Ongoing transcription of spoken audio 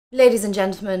Ladies and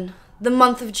gentlemen, the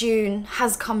month of June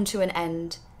has come to an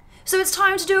end, so it's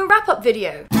time to do a wrap-up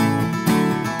video.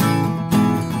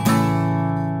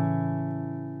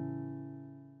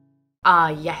 Ah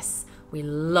yes, we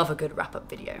love a good wrap-up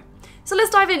video. So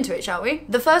let's dive into it, shall we?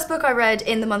 The first book I read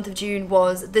in the month of June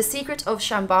was The Secret of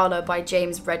Shambhala by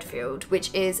James Redfield,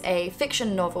 which is a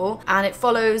fiction novel, and it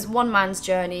follows one man's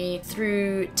journey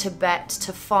through Tibet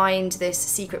to find this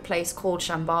secret place called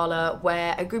Shambhala,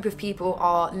 where a group of people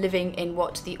are living in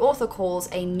what the author calls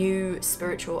a new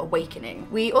spiritual awakening.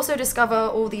 We also discover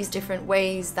all these different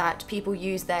ways that people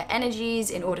use their energies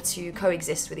in order to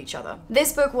coexist with each other.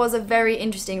 This book was a very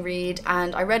interesting read,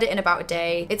 and I read it in about a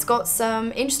day. It's got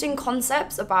some interesting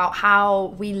concepts about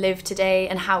how we live today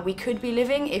and how we could be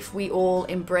living if we all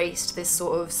embraced this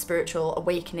sort of spiritual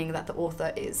awakening that the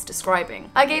author is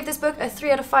describing. I gave this book a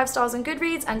 3 out of 5 stars on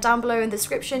GOODREADS, and down below in the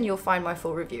description you'll find my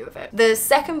full review of it. The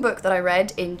second book that I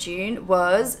read in June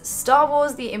was Star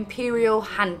Wars: The Imperial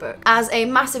Handbook. As a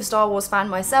massive Star Wars fan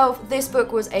myself, this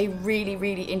book was a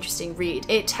really interesting read.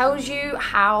 It tells you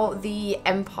how the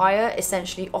Empire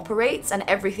essentially operates and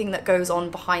everything that goes on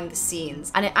behind the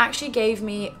scenes, and it actually gave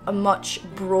me a much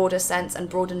broader sense and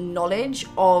broader knowledge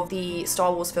of the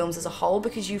Star Wars films as a whole,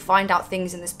 because you find out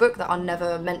things in this book that are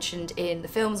never mentioned in the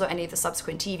films or any of the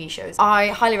subsequent TV shows. I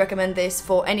highly recommend this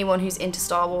for anyone who's into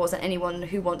Star Wars and anyone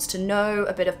who wants to know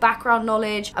a bit of background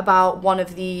knowledge about one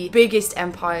of the biggest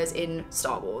empires in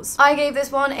Star Wars. I gave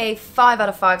this one a 5 out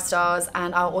of 5 stars,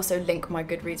 and I'll also link my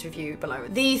Goodreads review below.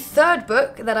 The third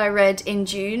book that I read in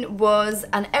June was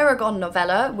an Eragon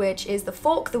novella, which is The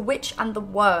Fork, the Witch and the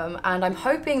Worm, and I'm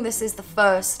hoping this is the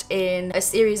first in a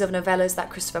series of novellas that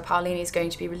Christopher Paolini is going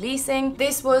to be releasing.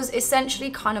 This was essentially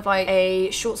kind of like a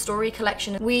short story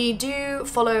collection. We do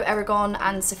follow Eragon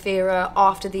and Saphira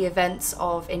after the events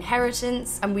of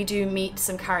Inheritance, and we do meet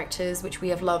some characters which we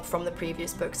have loved from the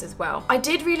previous books as well. I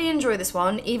did really enjoy this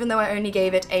one, even though I only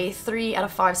gave it a 3 out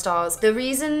of 5 stars. The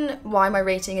reason why my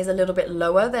rating is a little bit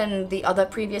lower than the other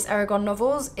previous Eragon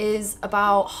novels is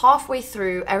about halfway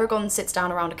through, Eragon sits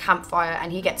down around a campfire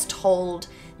and he gets told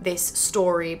this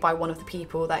story by one of the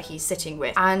people that he's sitting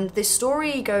with, and this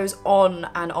story goes on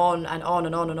and on and on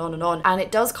and on and on and on, and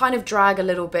it does kind of drag a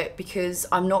little bit because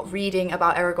I'm not reading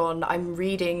about Eragon, I'm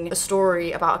reading a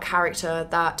story about a character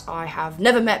that I have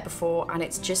never met before, and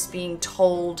it's just being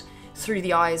told through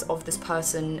the eyes of this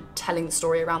person telling the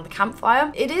story around the campfire.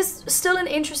 It is still an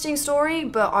interesting story,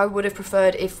 but I would have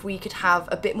preferred if we could have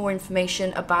a bit more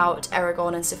information about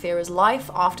Eragon and Saphira's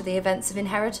life after the events of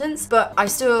Inheritance, but I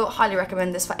still highly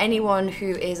recommend this for anyone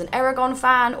who is an Eragon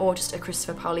fan or just a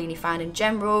Christopher Paolini fan in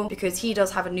general, because he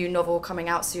does have a new novel coming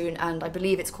out soon, and I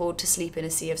believe it's called To Sleep in a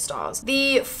Sea of Stars.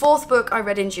 The fourth book I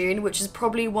read in June, which is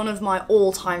probably one of my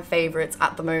all-time favorites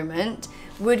at the moment,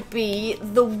 would be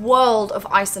The World of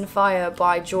Ice and Fire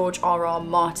by George R.R.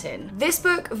 Martin. This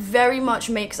book very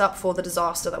much makes up for the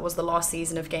disaster that was the last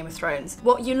season of Game of Thrones.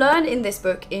 What you learn in this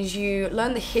book is you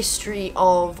learn the history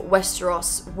of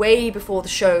Westeros way before the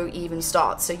show even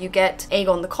starts. So you get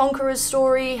Aegon the Conqueror's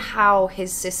story, how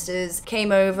his sisters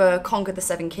came over, conquered the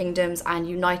 7 kingdoms, and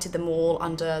united them all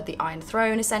under the Iron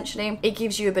Throne, essentially. It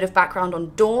gives you a bit of background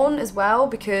on Dorne as well,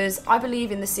 because I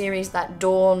believe in the series that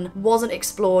Dorne wasn't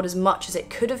explored as much as it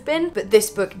could have been, but this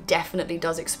book definitely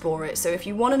does explore it. So if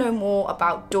you want to know more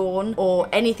about Dorne or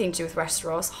anything to do with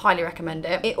Westeros, highly recommend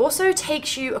it. It also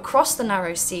takes you across the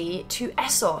Narrow Sea to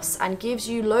Essos and gives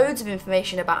you loads of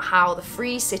information about how the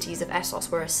free cities of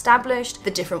Essos were established,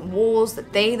 the different wars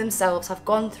that they themselves have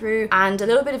gone through, and a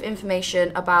little bit of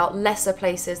information about lesser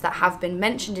places that have been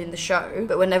mentioned in the show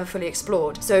but were never fully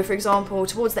explored. So for example,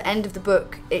 towards the end of the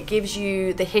book, it gives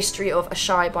you the history of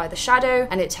Ashai by the Shadow,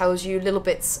 and it tells you little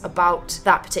bits about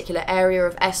that particular area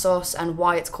of Essos and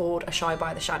why it's called Ashai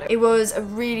by the Shadow. It was a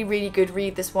really good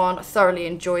read, this one. I thoroughly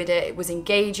enjoyed it. It was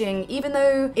engaging. Even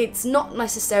though it's not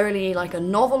necessarily like a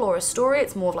novel or a story,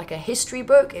 it's more of like a history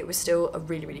book, it was still a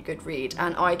really good read,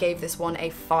 and I gave this one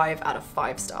a 5 out of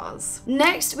 5 stars.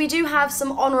 Next, we do have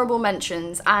some honourable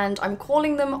mentions, and I'm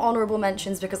calling them honourable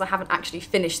mentions because I haven't actually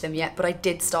finished them yet, but I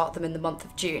did start them in the month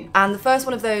of June. And the first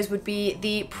one of those would be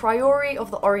The Priory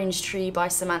of the Orange Tree by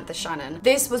Samantha Shannon.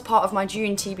 This was part of my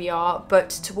June TBR, but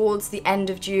towards the end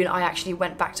of June I actually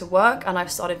went back to work, and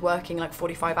I've started working like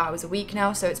 45 hours a week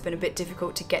now, so it's been a bit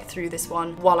difficult to get through this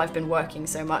one while I've been working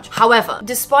so much. However,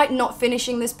 despite not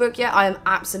finishing this book yet, I am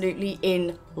absolutely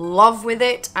in love with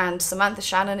it, and Samantha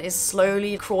Shannon is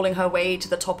slowly crawling her way to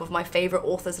the top of my favorite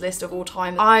authors list of all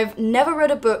time. I've never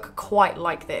read a book quite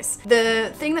like this.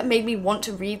 The thing that made me want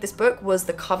to read this book was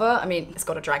the cover. I mean, it's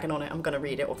got a dragon on it. I'm gonna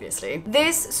read it, obviously.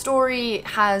 This story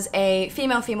has a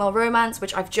female-female romance,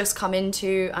 which I've just come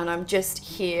into, and I'm just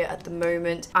here at the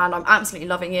moment, and I'm absolutely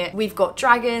loving it. We've got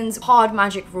dragons, hard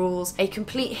magic rules, a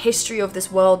complete history of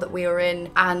this world that we are in,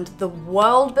 and the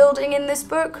world building in this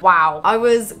book. Wow. I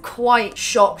was quite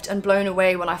shocked and blown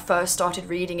away when I first started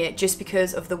reading it, just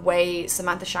because of the way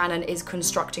Samantha Shannon is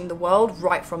constructing the world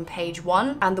right from page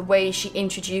 1, and the way she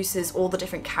introduces all the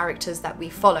different characters that we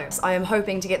follow. So I am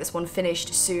hoping to get this one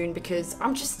finished soon, because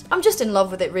I'm just in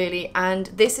love with it, really, and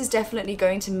this is definitely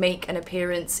going to make an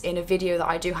appearance in a video that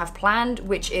I do have planned,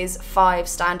 which is 5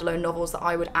 standalone novels that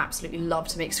I would absolutely love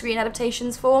to make screen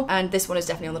adaptations for, and this one is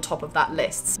definitely on the top of that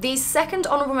list. The second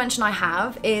honorable mention I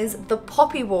have is The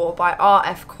Poppy War by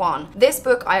R.F. Kwan. This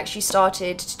book I actually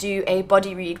started to do a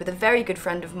buddy read with a very good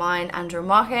friend of mine, Andrew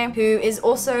Marke, who is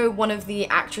also one of the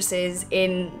actresses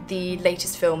in the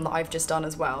latest film that I've just done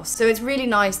as well. So it's really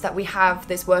nice that we have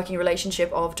this working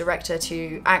relationship of director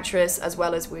to actress, as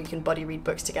well as we can buddy read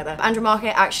books together. Andrew Marke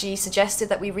actually suggested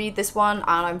that we read this one,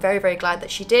 and I'm very, very glad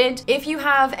that she did. If you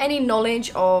have any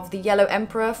knowledge of the Yellow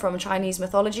Emperor from Chinese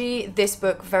mythology, this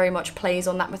book very much plays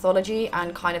on that mythology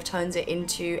and kind of turns it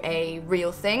into a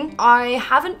real thing. I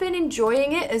haven't been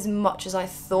enjoying it as much as I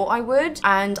thought I would,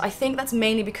 and I think that's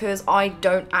mainly because I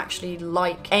don't actually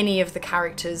like any of the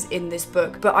characters in this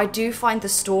book, but I do find the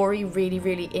story really,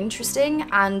 really interesting,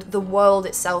 and the world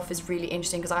itself is really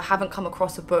interesting, because I haven't come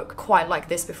across a book quite like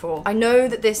this before. I know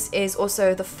that this is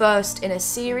also the first in a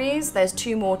series. There's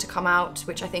 2 more to come out,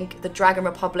 which I think the Dragon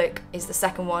Republic is the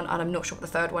second one, and I'm not sure what the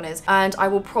third one is, and I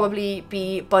will probably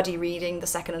be buddy reading the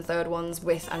second and third ones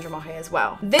with Andrew Marke as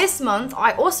well. This month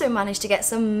I also managed to get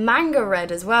some manga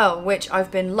read as well, which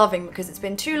I've been loving, because it's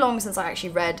been too long since I actually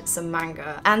read some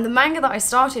manga. And the manga that I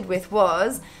started with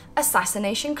was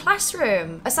Assassination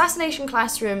Classroom. Assassination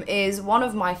Classroom is one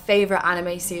of my favorite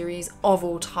anime series of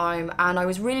all time, and I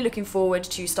was really looking forward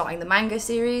to starting the manga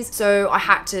series, so I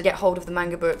had to get hold of the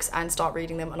manga books and start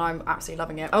reading them, and I'm absolutely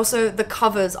loving it. Also, the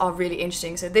covers are really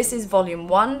interesting. So this is volume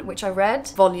 1, which I read,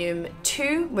 volume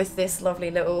 2 with this lovely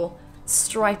little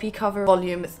stripy cover,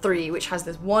 volume 3, which has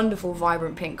this wonderful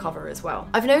vibrant pink cover as well.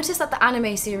 I've noticed that the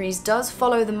anime series does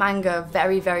follow the manga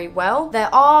very, very well.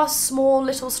 There are small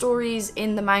little stories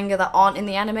in the manga that aren't in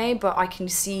the anime, but I can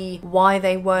see why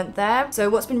they weren't there. So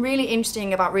what's been really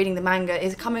interesting about reading the manga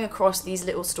is coming across these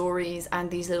little stories and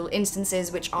these little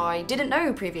instances which I didn't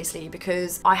know previously,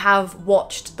 because I have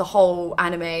watched the whole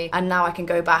anime, and now I can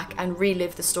go back and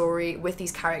relive the story with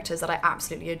these characters that I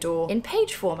absolutely adore in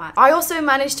page format. I also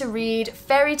managed to read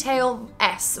Fairy Tale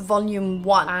S Volume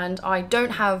 1, and I don't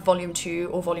have Volume 2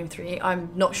 or Volume 3. I'm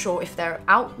not sure if they're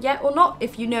out yet or not.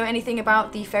 If you know anything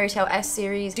about the Fairy Tale S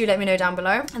series, do let me know down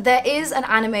below. There is an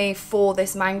anime for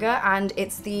this manga, and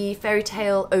it's the Fairy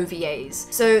Tale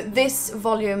OVAs. So this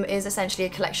volume is essentially a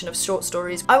collection of short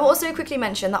stories. I will also quickly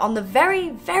mention that on the very,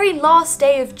 very last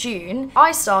day of June,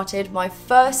 I started my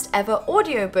first ever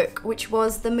audiobook, which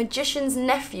was The Magician's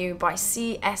Nephew by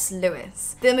C.S.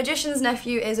 Lewis. The Magician's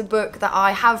Nephew is a book that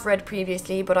I have read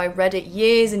previously, but I read it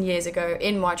years and years ago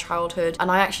in my childhood,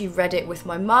 and I actually read it with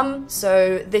my mum,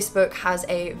 so this book has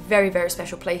a very, very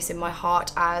special place in my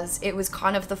heart, as it was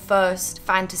kind of the first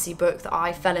fantasy book that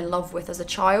I fell in love with as a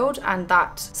child, and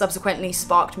that subsequently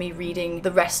sparked me reading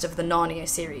the rest of the Narnia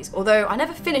series, although I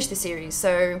never finished the series.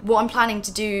 So what I'm planning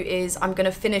to do is I'm going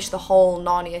to finish the whole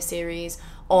Narnia series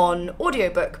on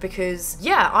audiobook, because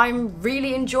yeah, I'm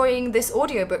really enjoying this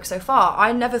audiobook so far.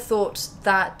 I never thought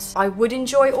that I would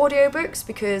enjoy audiobooks,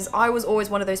 because I was always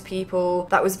one of those people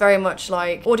that was very much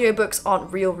like, audiobooks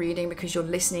aren't real reading because you're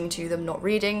listening to them, not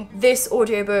reading. This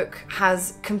audiobook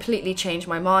has completely changed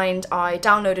my mind. I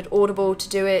downloaded Audible to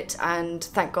do it, and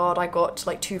thank God I got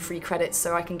like 2 free credits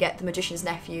so I can get The Magician's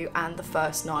Nephew and the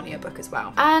first Narnia book as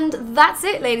well. And that's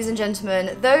it, ladies and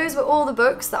gentlemen. Those were all the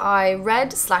books that I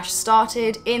read /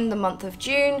 started in the month of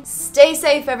June. Stay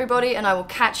safe, everybody, and I will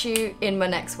catch you in my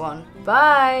next one.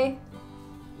 Bye!